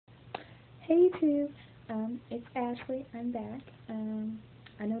Hey YouTube, it's Ashley. I'm back.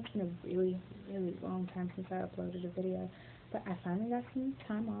 I know it's been a really, really long time since I uploaded a video, but I finally got some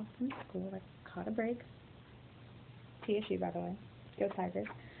time off from school. I caught a break. TSU, by the way. Go Tigers.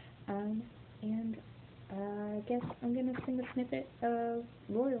 And I guess I'm gonna sing a snippet of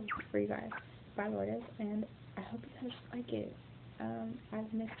Lourdes for you guys by Lourdes, and I hope you guys like it.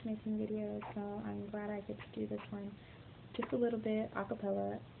 I've missed making videos, so I'm glad I get to do this one just a little bit a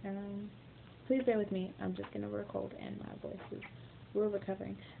cappella. Please bear with me. I'm just gonna work cold and my voice is we're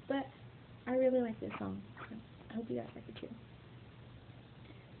recovering. But I really like this song. So I hope you guys like it too.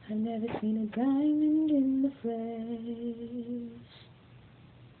 I've never seen a diamond in the flesh.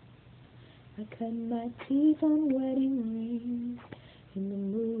 I cut my teeth on wedding rings in the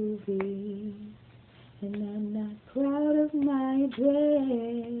movie, and I'm not proud of my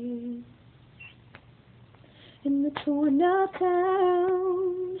dress. In the torn up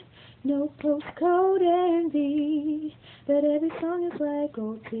town, no postcode envy, but every song is like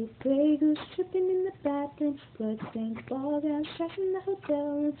gold teeth, gray goose tripping in the bathroom, bloodstains, ball gowns, trash in the hotel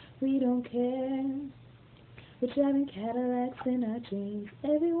room. We don't care. We're driving Cadillacs in our dreams.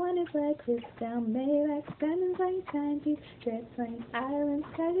 Everyone is like crystal, Maybachs, diamonds on timepiece, jet planes, islands,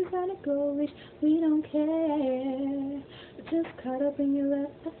 tigers on a gold leash. We don't care. We're just caught up in your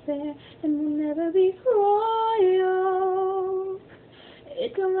love affair, and we'll never be royal.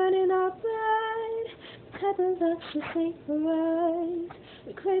 It come running our blood. The type of love just ain't for us.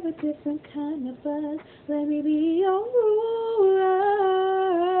 We crave a different kind of buzz. Let me be your ruler.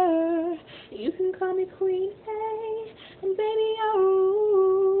 You can call me Queen A, and baby I'll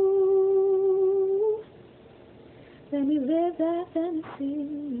rule. Let me live that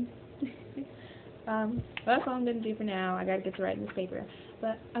fantasy. That's all I'm going to do for now. I got to get to writing this paper.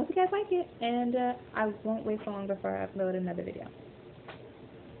 But I hope you guys like it, and I won't wait so long before I upload another video.